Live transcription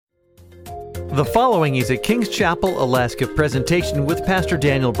The following is a Kings Chapel, Alaska presentation with Pastor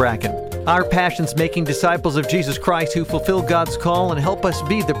Daniel Bracken. Our passion's making disciples of Jesus Christ who fulfill God's call and help us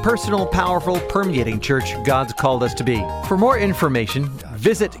be the personal, powerful, permeating church God's called us to be. For more information,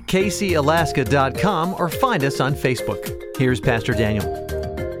 visit kcalaska.com or find us on Facebook. Here's Pastor Daniel.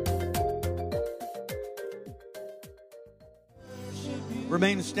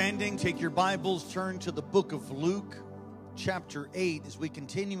 Remain standing. Take your Bibles, turn to the book of Luke, chapter 8, as we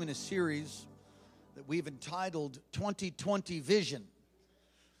continue in a series that we've entitled 2020 Vision.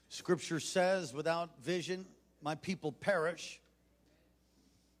 Scripture says, without vision, my people perish.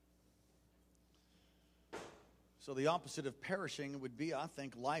 So the opposite of perishing would be, I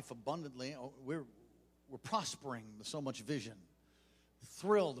think, life abundantly. We're prospering with so much vision.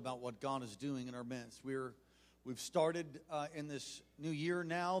 Thrilled about what God is doing in our midst. We've started in this new year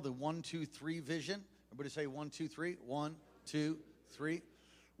now, the 1, 2, 3 vision. Everybody say 1, 2, 3. 1, 2, 3.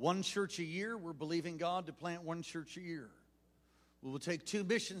 One church a year. We're believing God to plant one church a year. We will take 2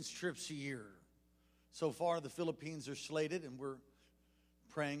 missions trips a year. So far, the Philippines are slated, and we're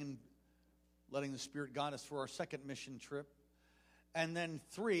praying and letting the Spirit guide us for our second mission trip. And then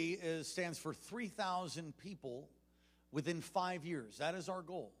 3 stands for 3,000 people within 5 years. That is our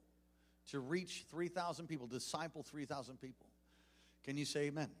goal, to reach 3,000 people, disciple 3,000 people. Can you say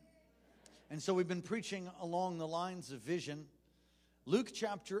amen? And so we've been preaching along the lines of vision. Luke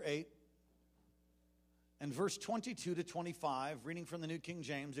chapter 8 and verse 22 to 25, reading from the New King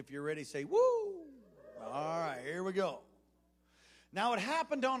James. If you're ready, say, woo! All right, here we go. Now it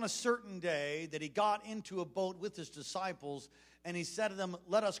happened on a certain day that he got into a boat with his disciples, and he said to them,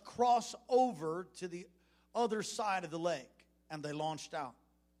 let us cross over to the other side of the lake. And they launched out.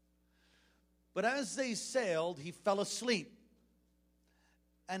 But as they sailed, he fell asleep.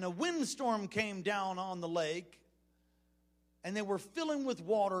 And a windstorm came down on the lake, and they were filling with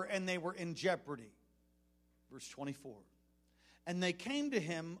water, and they were in jeopardy. Verse 24. And they came to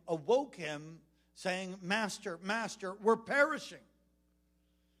him, awoke him, saying, Master, Master, we're perishing.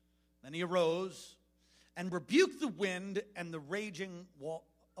 Then he arose and rebuked the wind and the raging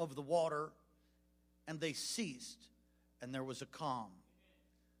of the water, and they ceased, and there was a calm.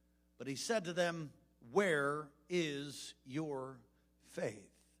 But he said to them, where is your faith?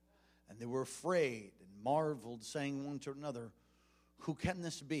 And they were afraid and marveled, saying one to another, who can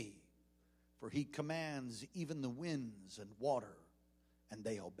this be? For he commands even the winds and water, and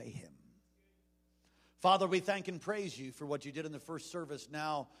they obey him. Father, we thank and praise you for what you did in the first service.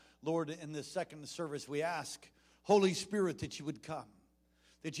 Now, Lord, in this second service, we ask, Holy Spirit, that you would come,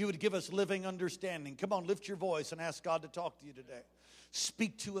 that you would give us living understanding. Come on, lift your voice and ask God to talk to you today.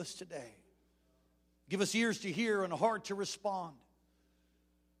 Speak to us today. Give us ears to hear and a heart to respond.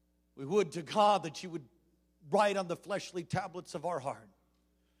 We would to God that you would write on the fleshly tablets of our heart.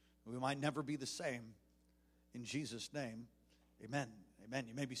 We might never be the same. In Jesus' name, amen. Amen.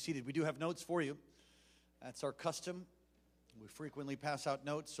 You may be seated. We do have notes for you. That's our custom. We frequently pass out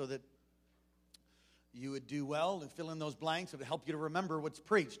notes so that you would do well to fill in those blanks. It would help you to remember what's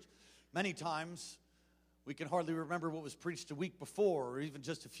preached. Many times, we can hardly remember what was preached a week before or even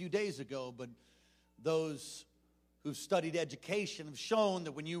just a few days ago, but those who've studied education have shown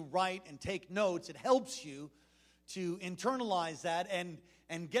that when you write and take notes, it helps you to internalize that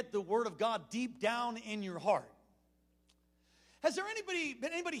and get the Word of God deep down in your heart. Has there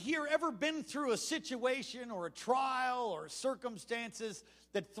anybody here ever been through a situation or a trial or circumstances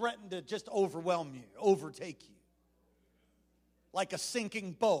that threatened to just overwhelm you, overtake you? Like a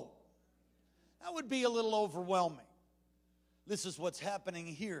sinking boat. That would be a little overwhelming. This is what's happening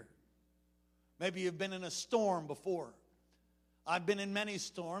here. Maybe you've been in a storm before. I've been in many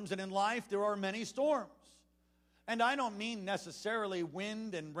storms, and in life there are many storms. And I don't mean necessarily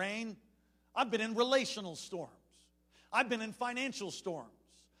wind and rain. I've been in relational storms. I've been in financial storms.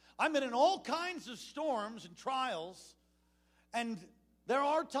 I've been in all kinds of storms and trials. And there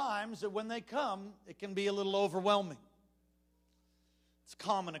are times that when they come, it can be a little overwhelming. It's a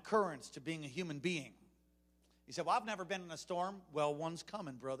common occurrence to being a human being. You say, well, I've never been in a storm. Well, one's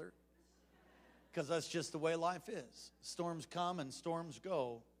coming, brother. Because that's just the way life is. Storms come and storms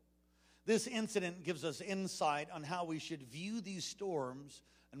go. This incident gives us insight on how we should view these storms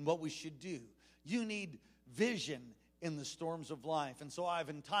and what we should do. You need vision in the storms of life. And so I've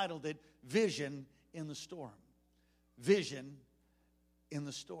entitled it, Vision in the Storm. Vision in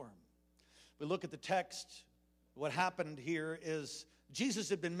the Storm. We look at the text. What happened here is Jesus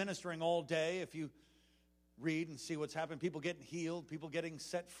had been ministering all day. If you read and see what's happened, people getting healed, people getting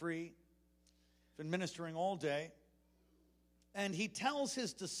set free. Been ministering all day. And he tells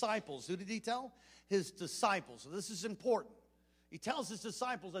his disciples, who did he tell? His disciples. So this is important. He tells his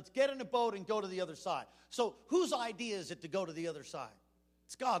disciples, let's get in a boat and go to the other side. So whose idea is it to go to the other side?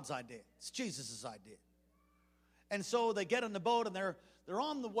 It's God's idea. It's Jesus' idea. And so they get in the boat and they're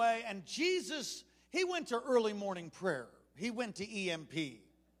on the way. And Jesus, he went to early morning prayer. He went to EMP.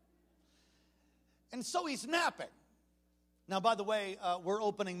 And so he's napping. Now, by the way, we're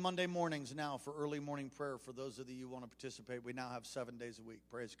opening Monday mornings now for early morning prayer. For those of you who want to participate, we now have 7 days a week.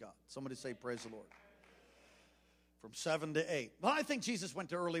 Praise God. Somebody say, praise the Lord. From 7 to 8. But I think Jesus went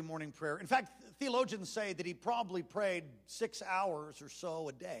to early morning prayer. In fact, theologians say that he probably prayed 6 hours or so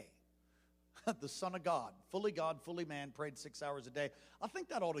a day. The Son of God, fully man, prayed 6 hours a day. I think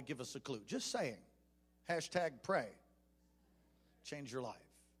that ought to give us a clue. Just saying. Hashtag pray. Change your life.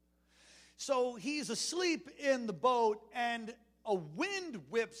 So he's asleep in the boat, and a wind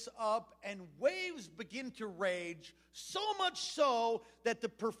whips up, and waves begin to rage, so much so that the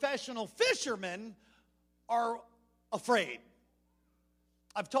professional fishermen are afraid.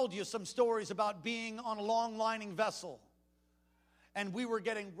 I've told you some stories about being on a long lining vessel, and we were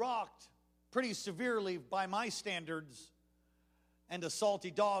getting rocked pretty severely by my standards, and a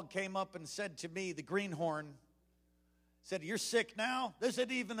salty dog came up and said to me, the greenhorn, said, you're sick now? This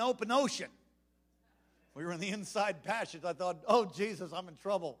isn't even open ocean. We were in the inside passage. I thought, oh, Jesus, I'm in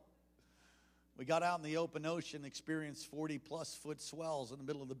trouble. We got out in the open ocean, experienced 40-plus foot swells in the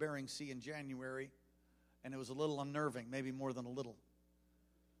middle of the Bering Sea in January, and it was a little unnerving, maybe more than a little.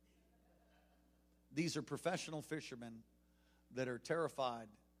 These are professional fishermen that are terrified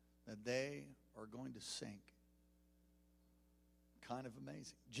that they are going to sink. Kind of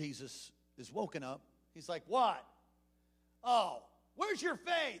amazing. Jesus is woken up. He's like, what? Oh, where's your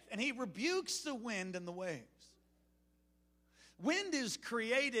faith? And he rebukes the wind and the waves. Wind is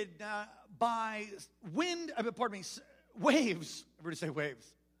created by waves. Everybody say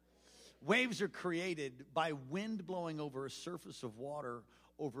waves. Waves are created by wind blowing over a surface of water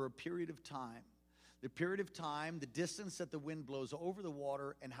over a period of time. The period of time, the distance that the wind blows over the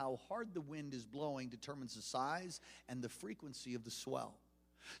water, and how hard the wind is blowing determines the size and the frequency of the swell.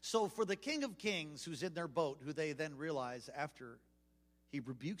 So for the King of Kings who's in their boat, who they then realize after he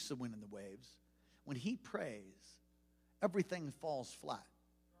rebukes the wind and the waves, when he prays, everything falls flat,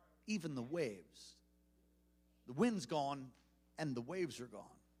 even the waves. The wind's gone and the waves are gone.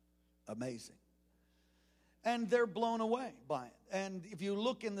 Amazing. And they're blown away by it. And if you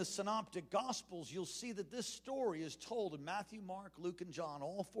look in the Synoptic Gospels, you'll see that this story is told in Matthew, Mark, Luke, and John.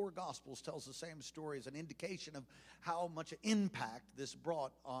 All four Gospels tells the same story as an indication of how much impact this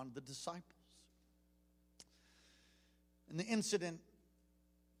brought on the disciples. And the incident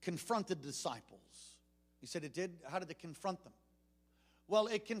confronted the disciples. He said it did. How did it confront them? Well,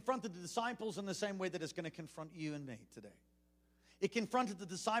 it confronted the disciples in the same way that it's going to confront you and me today. It confronted the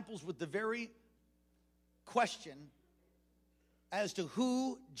disciples with the very question as to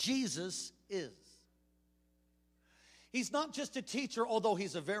who Jesus is. He's not just a teacher, although he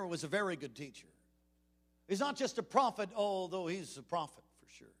was a very good teacher. He's not just a prophet, although he's a prophet for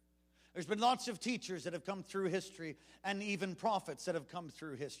sure. There's been lots of teachers that have come through history, and even prophets that have come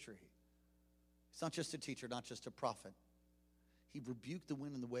through history. He's not just a teacher, not just a prophet. He rebuked the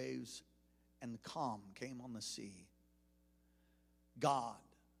wind and the waves, and the calm came on the sea. God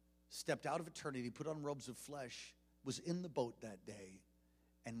stepped out of eternity, put on robes of flesh, was in the boat that day,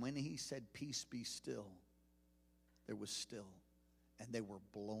 and when he said, peace be still, there was still, and they were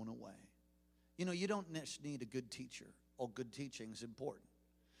blown away. You know, you don't just need a good teacher. All good teaching is important.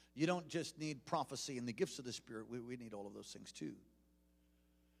 You don't just need prophecy and the gifts of the Spirit. We need all of those things too.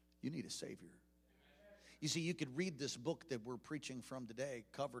 You need a Savior. You see, you could read this book that we're preaching from today,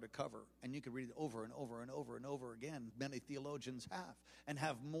 cover to cover, and you could read it over and over and over and over again. Many theologians have, and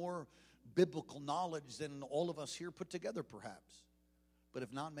have more biblical knowledge than all of us here put together, perhaps, but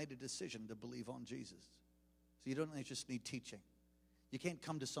have not made a decision to believe on Jesus. So you don't just need teaching. You can't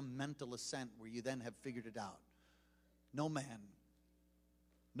come to some mental assent where you then have figured it out. No man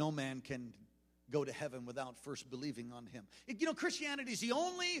can go to heaven without first believing on him. You know, Christianity is the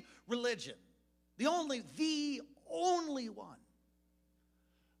only religion, the only one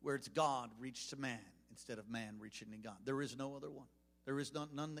where it's God reached to man instead of man reaching to God. There is no other one. There is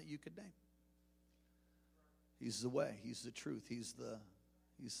none that you could name. He's the way. He's the truth. He's the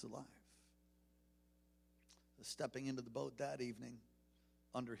life. Stepping into the boat that evening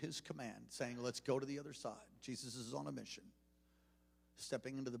under his command, saying, let's go to the other side. Jesus is on a mission.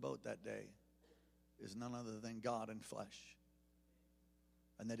 Stepping into the boat that day is none other than God in flesh.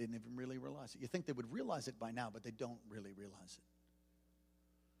 And they didn't even really realize it. You think they would realize it by now, but they don't really realize it.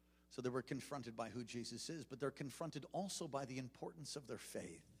 So they were confronted by who Jesus is, but they're confronted also by the importance of their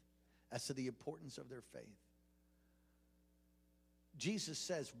faith. As to the importance of their faith. Jesus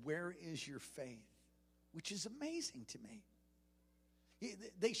says, where is your faith? Which is amazing to me.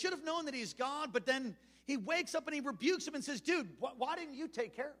 They should have known that he's God, but then he wakes up and he rebukes him and says, dude, why didn't you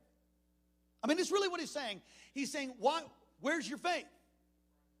take care of it? I mean, it's really what he's saying. He's saying, where's your faith?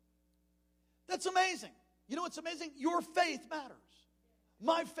 That's amazing. You know what's amazing? Your faith matters.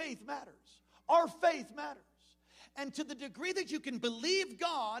 My faith matters. Our faith matters. And to the degree that you can believe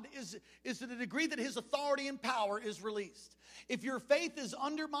God is to the degree that his authority and power is released. If your faith is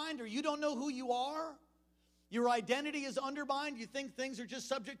undermined or you don't know who you are, your identity is undermined, you think things are just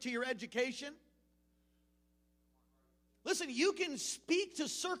subject to your education. Listen, you can speak to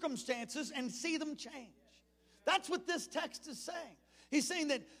circumstances and see them change. That's what this text is saying. He's saying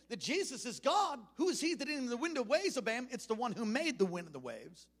that Jesus is God. Who is he that in the wind and waves obey him? It's the one who made the wind and the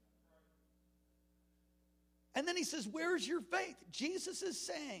waves. And then he says, where's your faith? Jesus is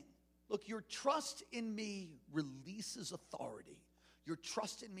saying, look, your trust in me releases authority. Your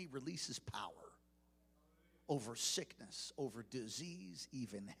trust in me releases power over sickness, over disease,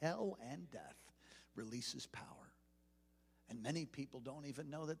 even hell and death releases power. And many people don't even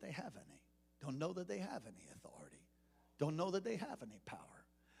know that they have any. Don't know that they have any authority. Don't know that they have any power.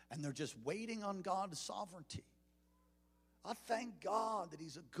 And they're just waiting on God's sovereignty. I thank God that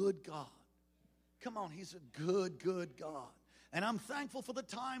he's a good God. Come on, he's a good, good God. And I'm thankful for the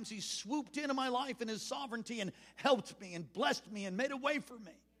times he swooped into my life in his sovereignty and helped me and blessed me and made a way for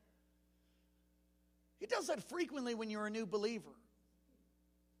me. He does that frequently when you're a new believer.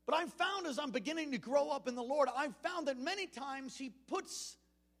 But I've found as I'm beginning to grow up in the Lord, I've found that many times he puts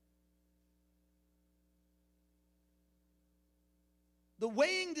the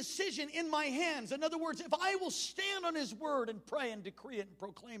weighing decision in my hands. In other words, if I will stand on his word and pray and decree it and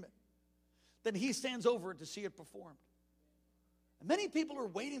proclaim it, then he stands over it to see it performed. And many people are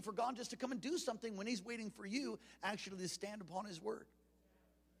waiting for God just to come and do something when he's waiting for you actually to stand upon his word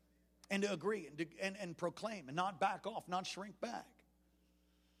and to agree and proclaim and not back off, not shrink back.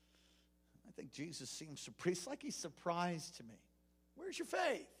 I think Jesus seems surprised. It's like he's surprised to me. Where's your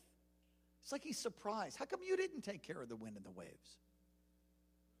faith? It's like he's surprised. How come you didn't take care of the wind and the waves?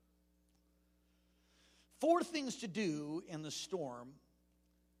 4 things to do in the storm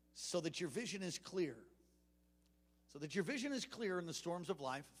so that your vision is clear. So that your vision is clear in the storms of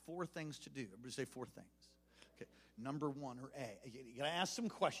life. 4 things to do. Everybody say 4 things. Okay. Number 1, or A. You got to ask some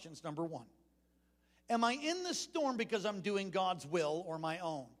questions. Number 1. Am I in the storm because I'm doing God's will or my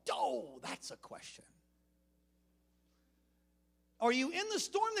own? Oh, that's a question. Are you in the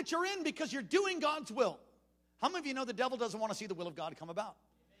storm that you're in because you're doing God's will? How many of you know the devil doesn't want to see the will of God come about?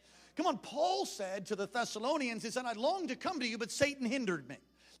 Come on, Paul said to the Thessalonians, he said, I longed to come to you, but Satan hindered me.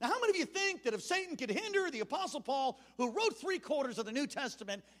 Now, how many of you think that if Satan could hinder the Apostle Paul, who wrote 3/4 of the New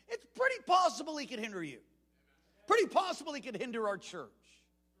Testament, it's pretty possible he could hinder you? Pretty possible he could hinder our church.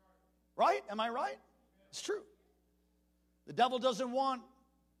 Right? Am I right? It's true. The devil doesn't want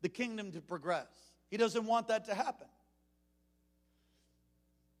the kingdom to progress. He doesn't want that to happen.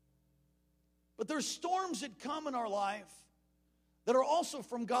 But there's storms that come in our life that are also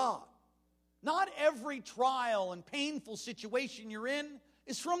from God. Not every trial and painful situation you're in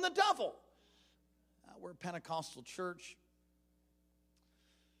is from the devil. We're a Pentecostal church.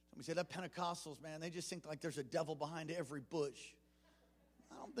 Somebody said, that Pentecostals, man, they just think like there's a devil behind every bush.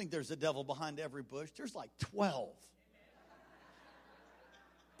 I don't think there's a devil behind every bush. There's like 12.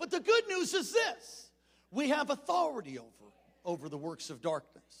 But the good news is this. We have authority over the works of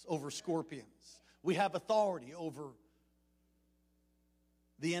darkness, over scorpions. We have authority over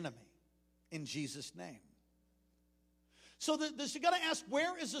the enemy in Jesus' name. So you got to ask,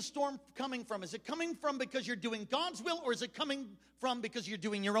 where is the storm coming from? Is it coming from because you're doing God's will, or is it coming from because you're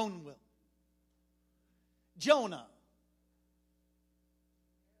doing your own will? Jonah.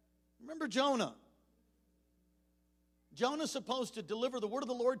 Remember Jonah? Jonah's supposed to deliver the word of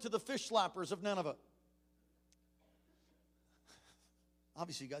the Lord to the fish slappers of Nineveh.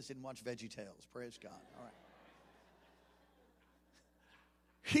 Obviously, you guys didn't watch VeggieTales. Praise God. All right.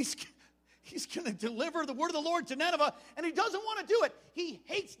 He's going to deliver the word of the Lord to Nineveh, and he doesn't want to do it. He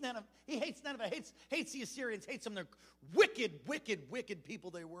hates Nineveh. He hates Nineveh, hates the Assyrians, hates them. They're wicked, wicked, wicked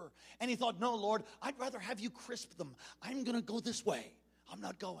people they were. And he thought, no, Lord, I'd rather have you crisp them. I'm going to go this way. I'm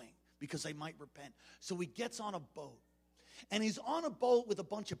not going because they might repent. So he gets on a boat, and he's on a boat with a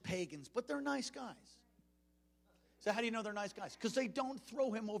bunch of pagans, but they're nice guys. So how do you know they're nice guys? Because they don't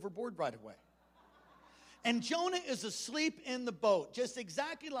throw him overboard right away. And Jonah is asleep in the boat, just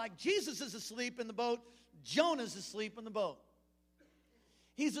exactly like Jesus is asleep in the boat. Jonah's asleep in the boat.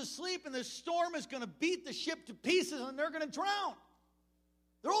 He's asleep, and the storm is going to beat the ship to pieces, and they're going to drown.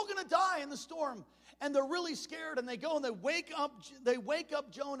 They're all going to die in the storm. and they're really scared, and they go and they wake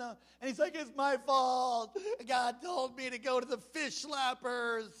up Jonah, and he's like, it's my fault. God told me to go to the fish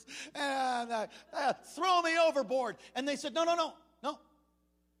slappers and throw me overboard. And they said, no.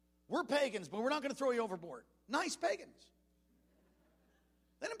 We're pagans, but we're not going to throw you overboard. Nice pagans.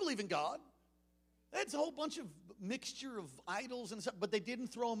 They didn't believe in God. They had a whole bunch of mixture of idols and stuff, but they didn't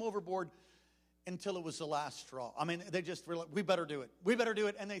throw him overboard until it was the last straw. I mean, they just were like, we better do it. We better do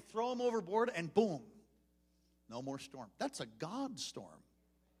it. And they throw him overboard, and boom, no more storm. That's a God storm.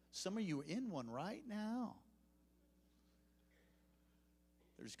 Some of you are in one right now.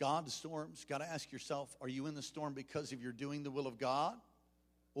 There's God's storms. Got to ask yourself, are you in the storm because of you're doing the will of God?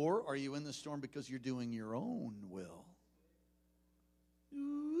 Or are you in the storm because you're doing your own will?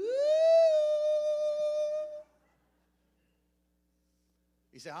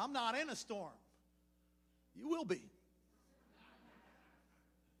 You say, I'm not in a storm. You will be.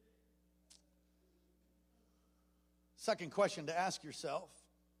 Second question to ask yourself.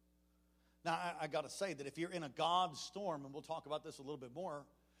 Now, I got to say that if you're in a God storm, and we'll talk about this a little bit more,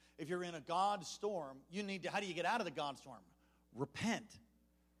 if you're in a God storm, you need to, how do you get out of the God storm? Repent.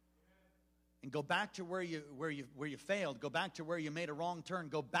 And go back to where you failed. Go back to where you made a wrong turn.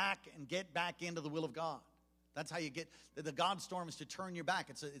 Go back and get back into the will of God. That's how you get, the God storm is to turn your back.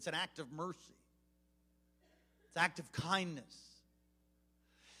 It's an act of mercy. It's an act of kindness.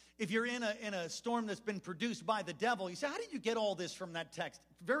 If you're in a storm that's been produced by the devil, you say, how did you get all this from that text?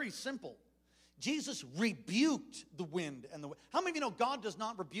 Very simple. Jesus rebuked the wind and the wind. How many of you know God does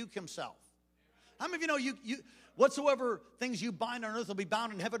not rebuke himself? How many of you know you whatsoever things you bind on earth will be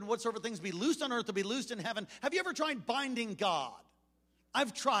bound in heaven, and whatsoever things be loosed on earth will be loosed in heaven? Have you ever tried binding God?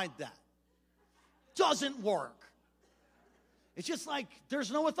 I've tried that. Doesn't work. It's just like there's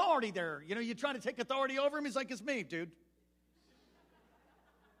no authority there. You know, you try to take authority over him, he's like, it's me, dude.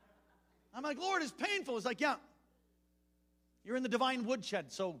 I'm like, Lord, it's painful. It's like, yeah, you're in the divine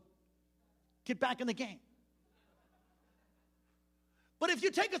woodshed, so get back in the game. But if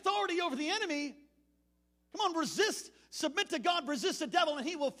you take authority over the enemy, come on, resist, submit to God, resist the devil, and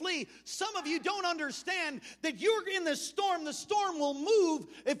he will flee. Some of you don't understand that you're in this storm. The storm will move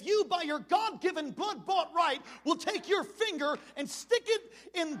if you, by your God-given, blood-bought right, will take your finger and stick it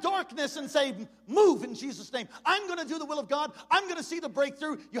in darkness and say, move in Jesus' name. I'm going to do the will of God. I'm going to see the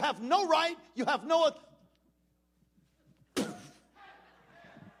breakthrough. You have no right. You have no...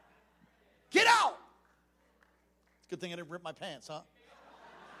 Get out! It's a good thing I didn't rip my pants, huh?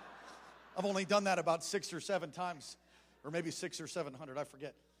 I've only done that about 6 or 7 times, or maybe 600 or 700, I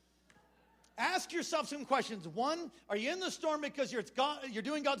forget. Ask yourself some questions. One, are you in the storm because you're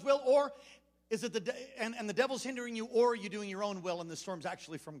doing God's will, or is it and the devil's hindering you, or are you doing your own will and the storm's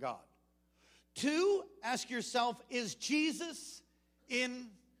actually from God? 2, ask yourself, is Jesus in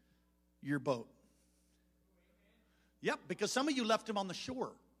your boat? Yep, because some of you left him on the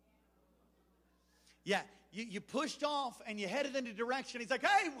shore. Yeah, you pushed off and you headed in a direction. He's like,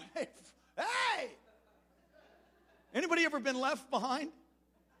 hey, wait. Hey! Anybody ever been left behind?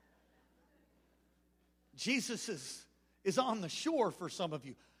 Jesus is on the shore for some of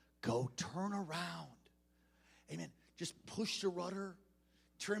you. Go turn around. Amen. Just push the rudder,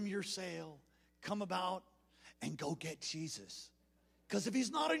 trim your sail, come about, and go get Jesus. Because if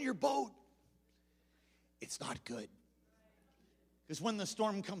he's not in your boat, it's not good. Because when the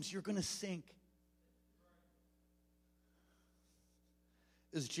storm comes, you're going to sink.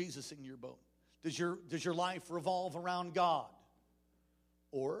 Is Jesus in your boat? Does your life revolve around God?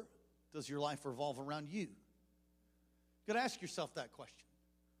 Or does your life revolve around you? You got to ask yourself that question.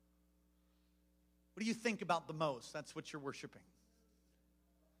 What do you think about the most? That's what you're worshiping.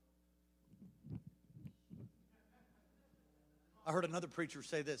 I heard another preacher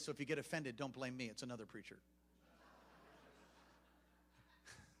say this, so if you get offended, don't blame me. It's another preacher.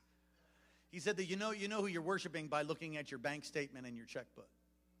 He said that you know who you're worshiping by looking at your bank statement and your checkbook.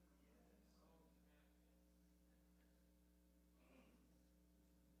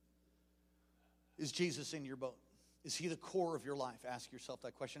 Is Jesus in your boat? Is he the core of your life? Ask yourself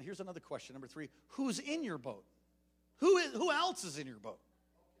that question. Here's another question, number 3. Who's in your boat? Who else is in your boat?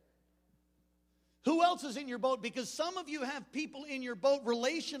 Who else is in your boat? Because some of you have people in your boat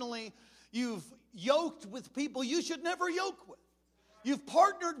relationally. You've yoked with people you should never yoke with. You've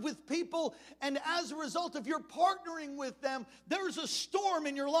partnered with people, and as a result of your partnering with them, there's a storm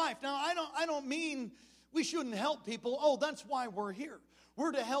in your life. Now, I don't mean we shouldn't help people. Oh, that's why we're here.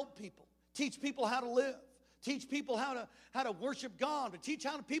 We're to help people. Teach people how to live. Teach people how to worship God. But teach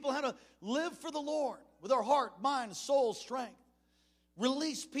people how to live for the Lord with our heart, mind, soul, strength.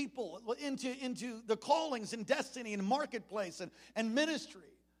 Release people into the callings and destiny and marketplace and ministry.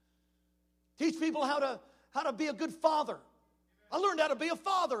 Teach people how to be a good father. I learned how to be a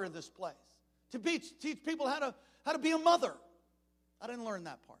father in this place. Teach people how to be a mother. I didn't learn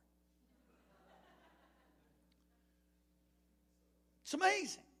that part. It's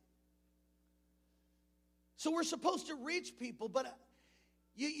amazing. So we're supposed to reach people, but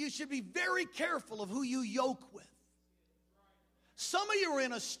you should be very careful of who you yoke with. Some of you are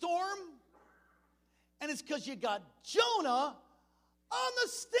in a storm, and it's because you got Jonah on the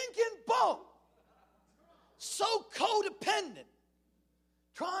stinking boat. So codependent,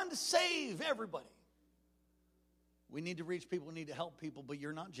 trying to save everybody. We need to reach people, we need to help people, but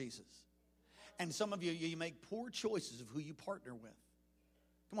you're not Jesus. And some of you make poor choices of who you partner with.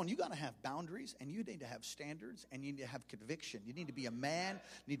 Come on, you got to have boundaries, and you need to have standards, and you need to have conviction. You need to be a man,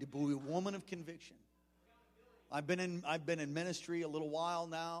 you need to be a woman of conviction. I've been in ministry a little while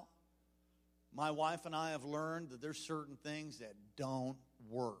now. My wife and I have learned that there's certain things that don't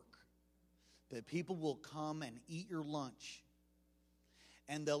work. That people will come and eat your lunch,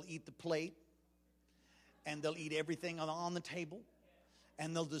 and they'll eat the plate, and they'll eat everything on the table,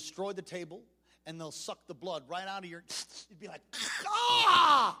 and they'll destroy the table, and they'll suck the blood right out of your, you'd be like,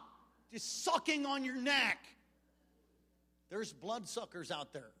 ah, just sucking on your neck. There's bloodsuckers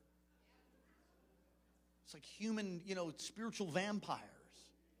out there. It's like human, spiritual vampires.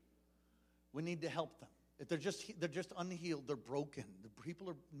 We need to help them. If they're just unhealed, they're broken.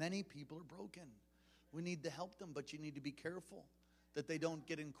 Many people are broken. We need to help them, but you need to be careful that they don't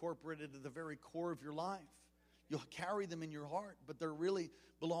get incorporated at the very core of your life. You'll carry them in your heart, but they really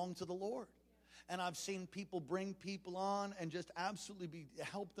belong to the Lord. And I've seen people bring people on and just absolutely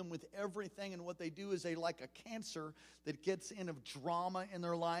help them with everything. And what they do is they like a cancer that gets in of drama in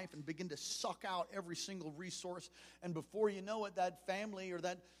their life and begin to suck out every single resource. And before you know it, that family or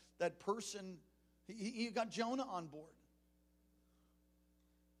that person, you got Jonah on board.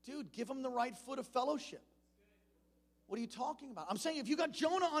 Dude, give them the right foot of fellowship. What are you talking about? I'm saying if you got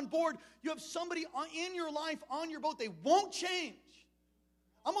Jonah on board, you have somebody in your life on your boat, they won't change.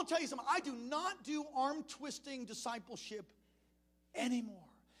 I'm going to tell you something. I do not do arm-twisting discipleship anymore.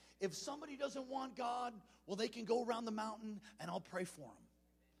 If somebody doesn't want God, well, they can go around the mountain and I'll pray for them.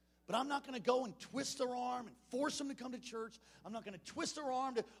 But I'm not going to go and twist their arm and force them to come to church. I'm not going to twist their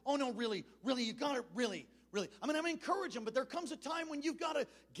arm to, oh, no, really, you got to really. I'm going to encourage them, but there comes a time when you've got to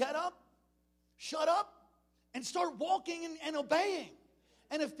get up, shut up, and start walking and obeying.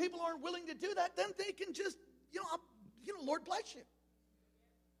 And if people aren't willing to do that, then they can just, Lord bless you.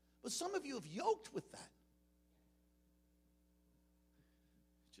 But some of you have yoked with that.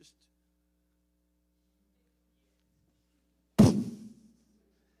 Just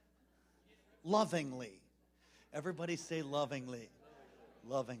lovingly. Everybody say lovingly.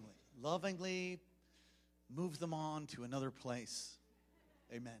 Lovingly. Lovingly move them on to another place.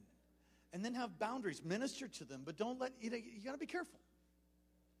 Amen. And then have boundaries. Minister to them, but don't let, you got to be careful.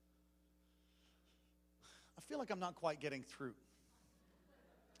 I feel like I'm not quite getting through.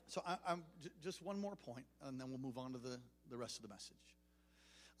 So I'm just one more point, and then we'll move on to the rest of the message.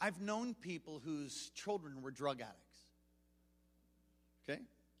 I've known people whose children were drug addicts. Okay?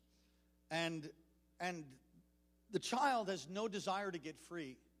 And the child has no desire to get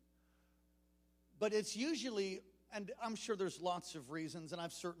free. But it's usually, and I'm sure there's lots of reasons, and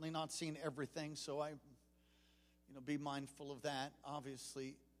I've certainly not seen everything, so I, be mindful of that,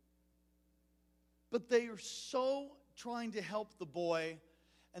 obviously. But they are so trying to help the boy,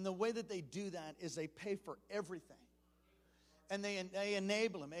 and the way that they do that is they pay for everything. And they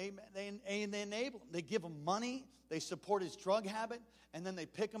enable him. Amen. They enable him. They give him money. They support his drug habit. And then they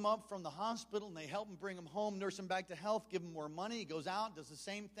pick him up from the hospital, and they help him bring him home, nurse him back to health, give him more money. He goes out, does the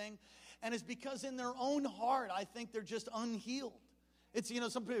same thing. And it's because in their own heart, I think they're just unhealed. It's,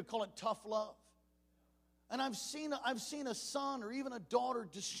 some people call it tough love. And I've seen a son or even a daughter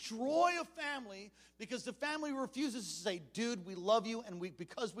destroy a family because the family refuses to say, dude, we love you, and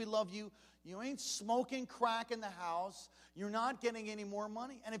because we love you, you ain't smoking crack in the house. You're not getting any more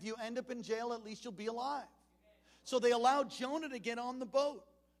money. And if you end up in jail, at least you'll be alive. So they allowed Jonah to get on the boat.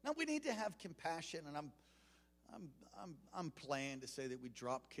 Now we need to have compassion, and I'm playing to say that we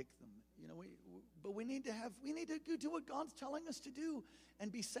drop kick them. But we need to do what God's telling us to do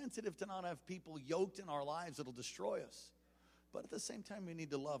and be sensitive to not have people yoked in our lives that'll destroy us. But at the same time, we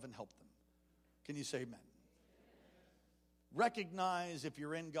need to love and help them. Can you say amen? Recognize if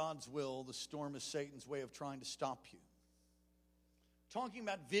you're in God's will, the storm is Satan's way of trying to stop you. Talking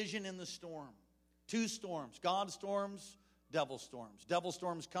about vision in the storm. 2 storms, God storms, devil storms. Devil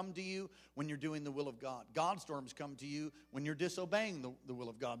storms come to you when you're doing the will of God. God storms come to you when you're disobeying the will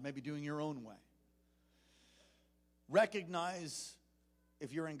of God, maybe doing your own way. Recognize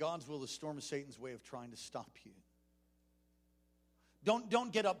if you're in God's will, the storm is Satan's way of trying to stop you.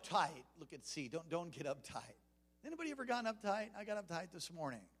 Don't get uptight. Look at C. Don't get uptight. Anybody ever gotten uptight? I got uptight this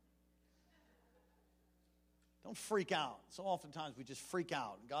morning. Don't freak out. So oftentimes we just freak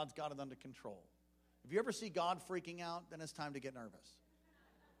out, and God's got it under control. If you ever see God freaking out, then it's time to get nervous.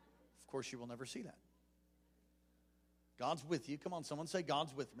 Of course, you will never see that. God's with you. Come on, someone say,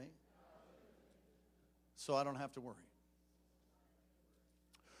 God's with me. So I don't have to worry.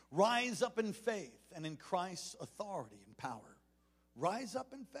 Rise up in faith and in Christ's authority and power. Rise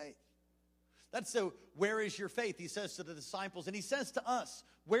up in faith. That's the where is your faith? He says to the disciples, and he says to us,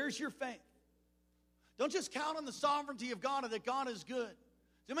 where's your faith? Don't just count on the sovereignty of God or that God is good.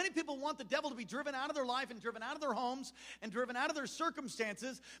 So many people want the devil to be driven out of their life and driven out of their homes and driven out of their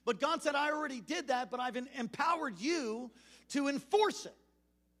circumstances. But God said, I already did that, but I've empowered you to enforce it.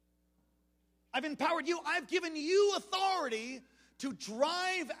 I've empowered you. I've given you authority to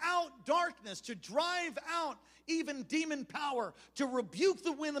drive out darkness, to drive out even demon power, to rebuke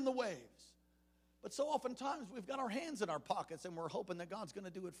the wind and the waves. But so oftentimes we've got our hands in our pockets and we're hoping that God's going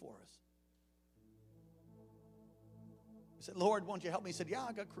to do it for us. He said, Lord, won't you help me? He said, yeah,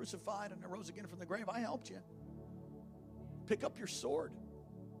 I got crucified and I rose again from the grave. I helped you. Pick up your sword.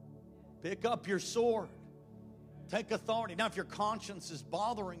 Pick up your sword. Take authority. Now, if your conscience is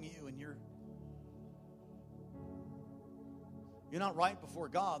bothering you and you're not right before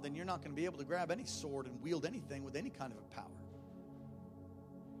God, then you're not going to be able to grab any sword and wield anything with any kind of a power.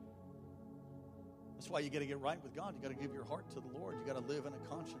 That's why you got to get right with God. You got to give your heart to the Lord. You got to live in a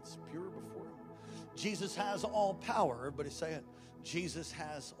conscience pure before Him. Jesus has all power. Everybody say it. Jesus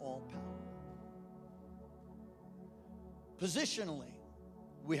has all power. Positionally,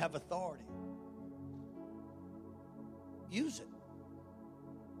 we have authority. Use it.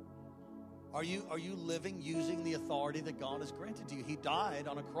 Are you living using the authority that God has granted to you? He died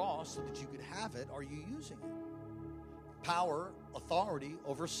on a cross so that you could have it. Are you using it? Power, authority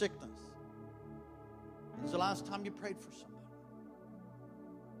over sickness. When's the last time you prayed for somebody?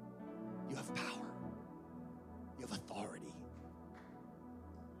 You have power. You have authority.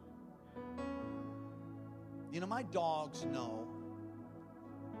 You know, my dogs know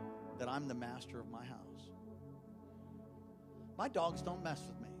that I'm the master of my house. My dogs don't mess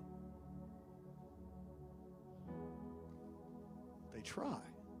with me. They try.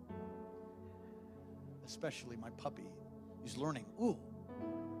 Especially my puppy. He's learning. Ooh.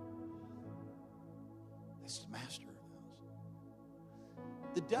 This is the master of the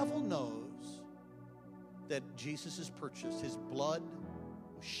house. The devil knows that Jesus has purchased. His blood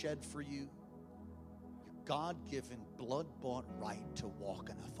was shed for you. Your God-given, blood-bought right to walk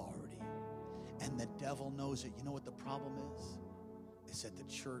in authority. And the devil knows it. You know what the problem is? Is that the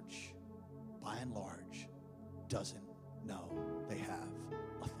church, by and large, doesn't know they have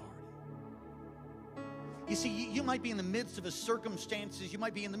authority. You see, you might be in the midst of a circumstances. You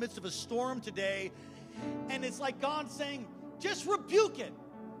might be in the midst of a storm today. And it's like God saying, just rebuke it.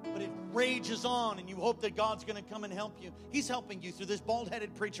 But it rages on, and you hope that God's going to come and help you. He's helping you through this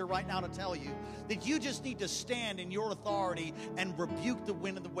bald-headed preacher right now to tell you that you just need to stand in your authority and rebuke the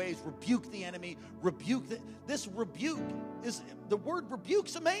wind and the waves, rebuke the enemy, this rebuke is, the word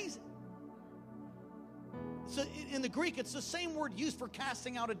rebuke's amazing. So in the Greek, it's the same word used for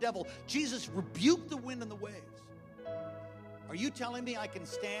casting out a devil. Jesus rebuked the wind and the waves. Are you telling me I can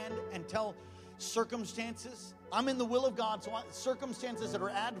stand and tell circumstances, I'm in the will of God, so circumstances that are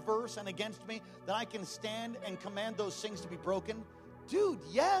adverse and against me, that I can stand and command those things to be broken? Dude,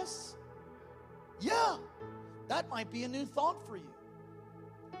 yes. Yeah. That might be a new thought for you.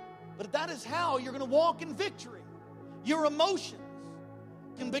 But that is how you're going to walk in victory. Your emotions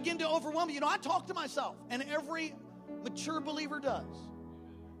can begin to overwhelm you. You know, I talk to myself, and every mature believer does.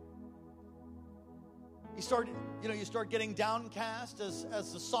 You start getting downcast,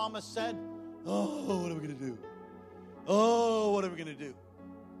 as the psalmist said. Oh, what are we going to do? Oh, what are we going to do?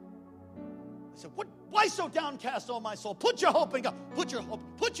 I said, why so downcast, oh my soul? Put your hope in God. Put your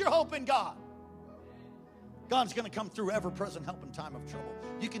hope in God. God's going to come through, ever-present help in time of trouble.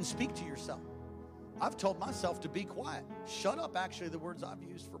 You can speak to yourself. I've told myself to be quiet. Shut up, actually, the words I've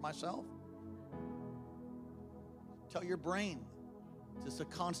used for myself. Tell your brain. It's just a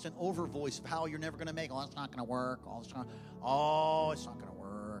constant over voice of how you're never going to make. Oh, it's not going to work. Oh, it's not going to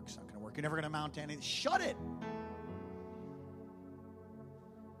work. It's not going to work. You're never going to amount to anything. Shut it.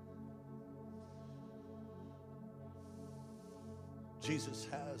 Jesus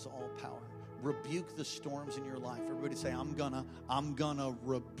has all power. Rebuke the storms in your life. Everybody say, I'm gonna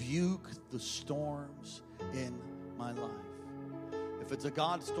rebuke the storms in my life. If it's a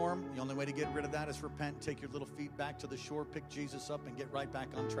God storm, the only way to get rid of that is repent, take your little feet back to the shore, pick Jesus up, and get right back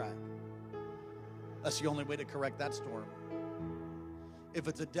on track. That's the only way to correct that storm. If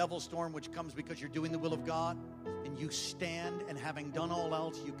it's a devil storm, which comes because you're doing the will of God, and you stand, and having done all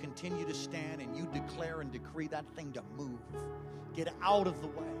else, you continue to stand, and you declare and decree that thing to move. Get out of the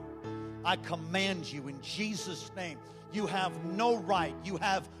way. I command you in Jesus' name. You have no right. You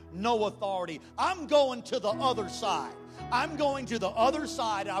have no authority. I'm going to the other side. I'm going to the other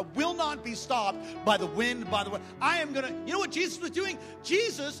side. I will not be stopped by the wind, by the way. I am going to, you know what Jesus was doing?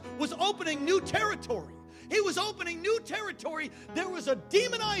 Jesus was opening new territory. He was opening new territory. There was a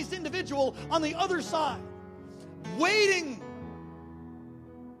demonized individual on the other side, waiting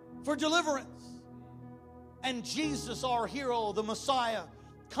for deliverance. And Jesus, our hero, the Messiah,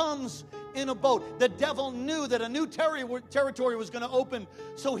 comes in a boat. The devil knew that a new territory was going to open,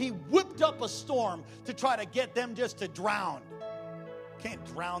 so he whipped up a storm to try to get them just to drown. Can't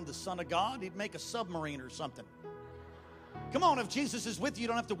drown the Son of God. He'd make a submarine or something. Come on, if Jesus is with you, you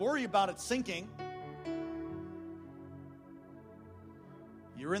don't have to worry about it sinking.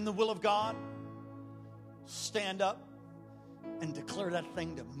 You're in the will of God. Stand up and declare that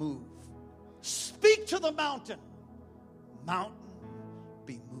thing to move. Speak to the mountain. Mountain,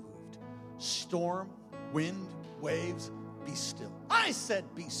 be moved. Storm, wind, waves, be still. I said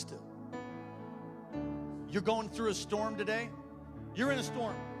be still. You're going through a storm today. You're in a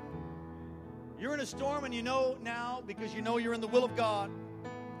storm. You're in a storm, and you know now, because you know you're in the will of God,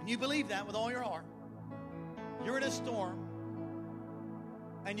 and you believe that with all your heart. You're in a storm,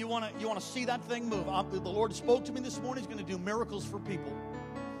 and you want to see that thing move. The Lord spoke to me this morning. He's going to do miracles for people.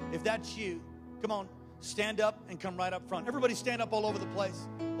 If that's you, come on, stand up and come right up front. Everybody stand up all over the place,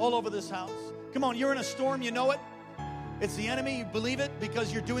 all over this house. Come on, you're in a storm, you know it. It's the enemy, you believe it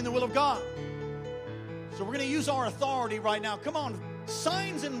because you're doing the will of God. So we're going to use our authority right now. Come on,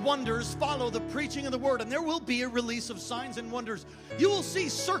 signs and wonders follow the preaching of the word, and there will be a release of signs and wonders. You will see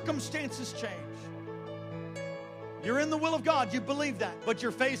circumstances change. You're in the will of God, you believe that, but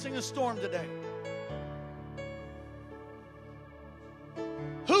you're facing a storm today.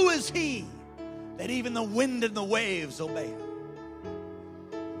 Who is he that even the wind and the waves obey him?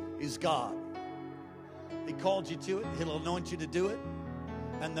 He's God. He called you to it. He'll anoint you to do it.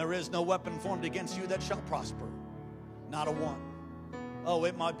 And there is no weapon formed against you that shall prosper. Not a one. Oh,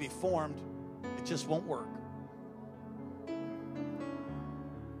 it might be formed. It just won't work.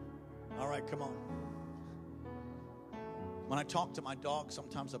 All right, come on. When I talk to my dog,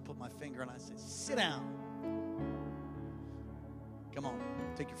 sometimes I put my finger and I say, sit down. Come on,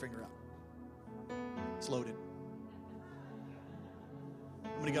 take your finger out. It's loaded.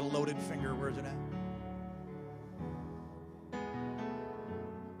 Somebody got a loaded finger? Where's it at?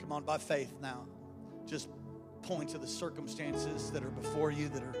 Come on, by faith now. Just point to the circumstances that are before you,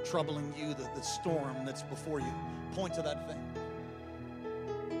 that are troubling you, the storm that's before you. Point to that thing.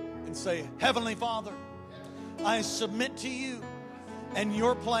 And say, Heavenly Father, I submit to you and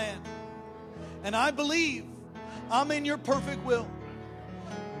your plan. And I believe I'm in your perfect will.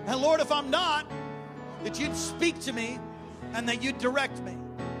 And Lord, if I'm not, that you'd speak to me and that you'd direct me.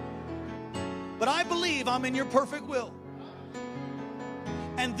 But I believe I'm in your perfect will.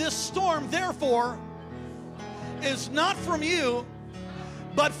 And this storm, therefore, is not from you,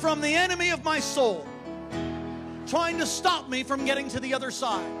 but from the enemy of my soul, trying to stop me from getting to the other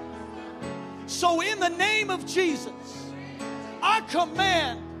side. So in the name of Jesus, I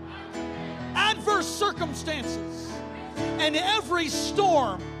command adverse circumstances and every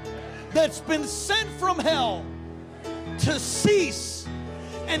storm that's been sent from hell to cease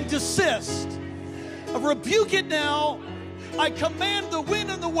and desist. I rebuke it now. I command the wind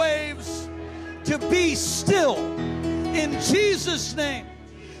and the waves to be still in Jesus' name.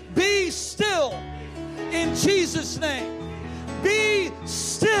 Be still in Jesus' name. Be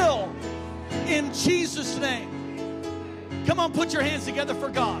still in Jesus' name. Come on, put your hands together for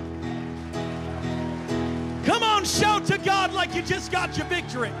God. Come on, shout to God like you just got your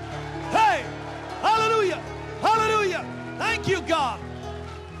victory. Hey, hallelujah, hallelujah. Thank you, God.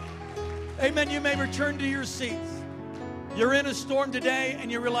 Amen. You may return to your seats. You're in a storm today and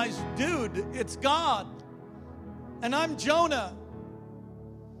you realize, dude, it's God. And I'm Jonah.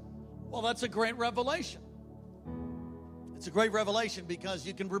 Well, that's a great revelation. It's a great revelation because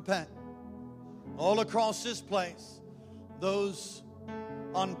you can repent. All across this place, those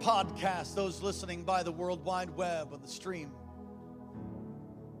on podcasts, those listening by the World Wide Web on the stream,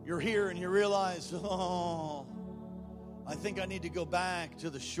 you're here and you realize, oh, I think I need to go back to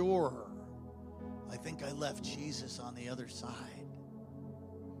the shore. I think I left Jesus on the other side.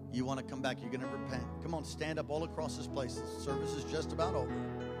 You want to come back. You're going to repent. Come on, stand up all across this place. The service is just about over.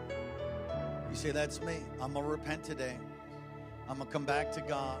 You say, that's me. I'm going to repent today. I'm going to come back to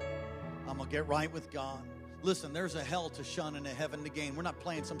God. I'm going to get right with God. Listen, there's a hell to shun and a heaven to gain. We're not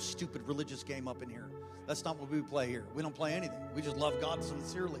playing some stupid religious game up in here. That's not what we play here. We don't play anything. We just love God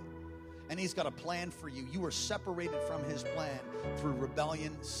sincerely. And He's got a plan for you. You are separated from His plan through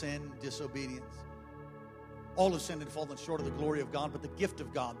rebellion, sin, disobedience. All have sinned and fallen short of the glory of God, but the gift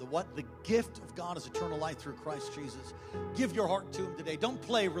of God, the what? The gift of God is eternal life through Christ Jesus. Give your heart to Him today. Don't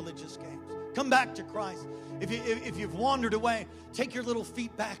play religious games. Come back to Christ. If you've wandered away, take your little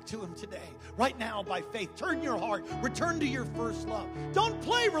feet back to Him today. Right now, by faith, turn your heart. Return to your first love. Don't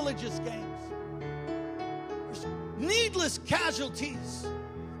play religious games. There's needless casualties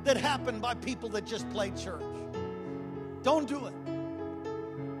that happen by people that just play church. Don't do it.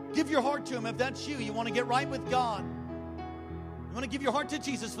 Give your heart to Him. If that's you, you want to get right with God. You want to give your heart to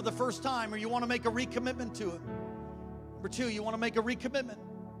Jesus for the first time, or you want to make a recommitment to Him. Number two, you want to make a recommitment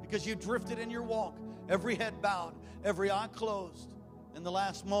because you drifted in your walk. Every head bowed, every eye closed in the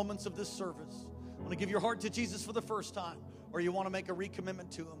last moments of this service. You want to give your heart to Jesus for the first time, or you want to make a recommitment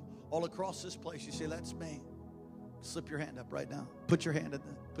to Him all across this place. You say, that's me. Slip your hand up right now. Put your hand in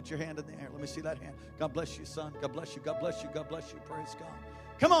the air. Let me see that hand. God bless you, son. God bless you. God bless you. God bless you. Praise God.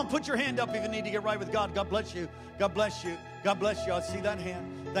 Come on, put your hand up if you need to get right with God. God bless you. God bless you. God bless you. I see that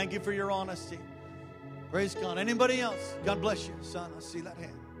hand. Thank you for your honesty. Praise God. Anybody else? God bless you, son. I see that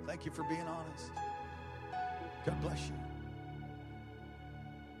hand. Thank you for being honest. God bless you.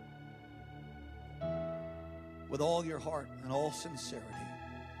 With all your heart and all sincerity,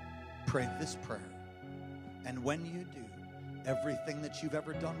 pray this prayer. And when you do, everything that you've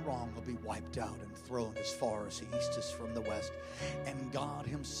ever done wrong will be wiped out and thrown as far as the east is from the west. And God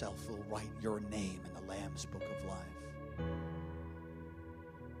Himself will write your name in the Lamb's Book of Life.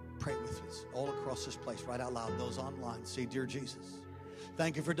 Pray with us all across this place, right out loud. Those online, say, dear Jesus,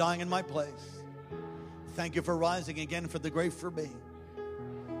 thank you for dying in my place. Thank you for rising again for the grave for me.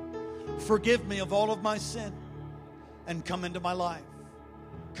 Forgive me of all of my sin and come into my life.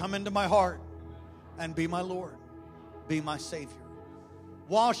 Come into my heart and be my Lord. Be my Savior.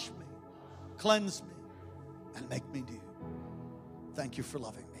 Wash me, cleanse me, and make me new. Thank you for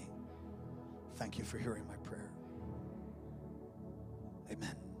loving me. Thank you for hearing my prayer.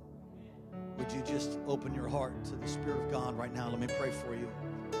 Amen. Would you just open your heart to the Spirit of God right now? Let me pray for you.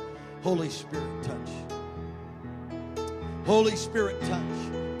 Holy Spirit, touch. Holy Spirit,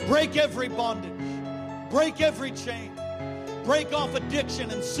 touch. Break every bondage. Break every chain. Break off addiction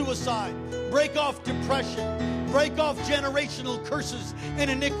and suicide. Break off depression. Break off generational curses and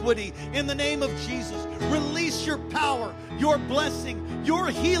iniquity in the name of Jesus. Release your power, your blessing, your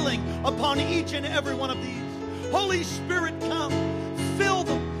healing upon each and every one of these. Holy Spirit, come. Fill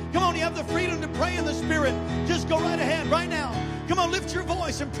them. Come on, you have the freedom to pray in the Spirit. Just go right ahead right now. Come on, lift your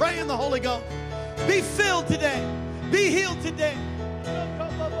voice and pray in the Holy Ghost. Be filled today. Be healed today.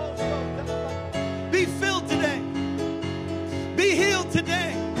 Be filled today. Be healed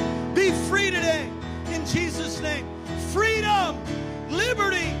today. Be free today. In Jesus' name. Freedom,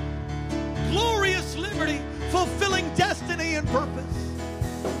 liberty, glorious liberty, fulfilling destiny and purpose.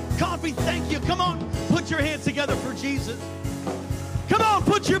 God, we thank you. Come on, put your hands together for Jesus. Come on,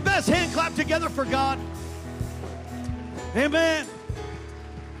 put your best hand clap together for God. Amen.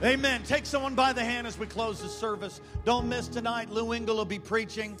 Amen. Take someone by the hand as we close the service. Don't miss tonight. Lou Engle will be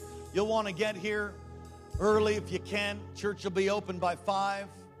preaching. You'll want to get here early if you can. Church will be open by 5.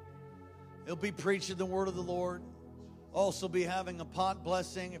 He'll be preaching the word of the Lord. Also be having a pot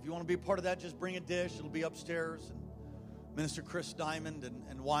blessing. If you want to be part of that, just bring a dish. It'll be upstairs. And Minister Chris Diamond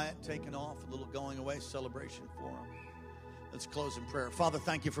and Wyatt taking off. A little going away celebration for them. Let's close in prayer. Father,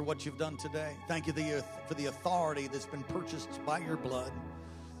 thank you for what you've done today. Thank you for the authority that's been purchased by your blood.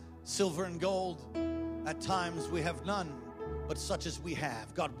 Silver and gold, at times we have none, but such as we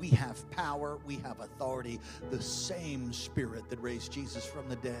have. God, we have power, we have authority. The same Spirit that raised Jesus from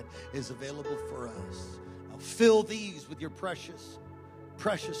the dead is available for us. Now fill these with your precious,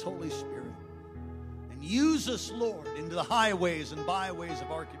 precious Holy Spirit. And use us, Lord, into the highways and byways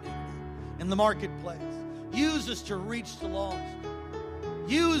of our community, in the marketplace. Use us to reach the lost.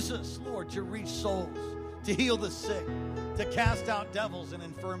 Use us, Lord, to reach souls, to heal the sick, to cast out devils and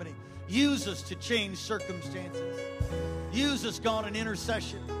infirmity. Use us to change circumstances. Use us, God, in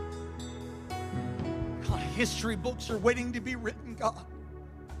intercession. God, history books are waiting to be written, God.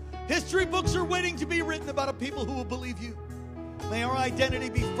 History books are waiting to be written about a people who will believe you. May our identity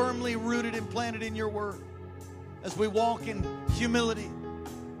be firmly rooted and planted in your word as we walk in humility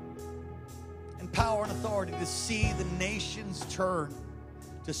and power and authority to see the nations turn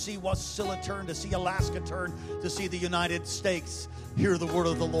to see Wasilla turn, to see Alaska turn, to see the United States hear the word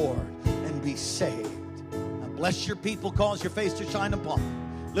of the Lord and be saved. Now bless your people, cause your face to shine upon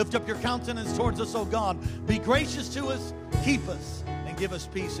them. Lift up your countenance towards us, O God. Be gracious to us, keep us, and give us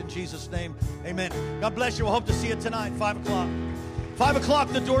peace in Jesus' name. Amen. God bless you. We'll hope to see you tonight, 5 o'clock. 5 o'clock,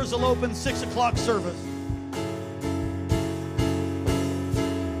 the doors will open, 6 o'clock service.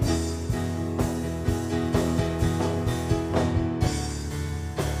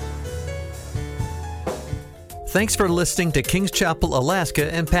 Thanks for listening to Kings Chapel,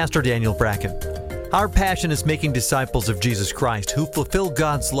 Alaska, and Pastor Daniel Bracken. Our passion is making disciples of Jesus Christ who fulfill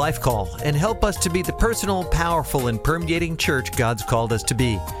God's life call and help us to be the personal, powerful, and permeating church God's called us to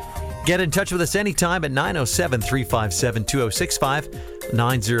be. Get in touch with us anytime at 907-357-2065,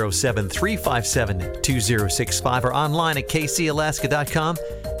 907-357-2065, or online at kcalaska.com,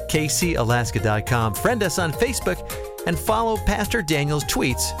 kcalaska.com. Friend us on Facebook and follow Pastor Daniel's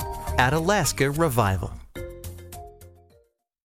tweets at Alaska Revival.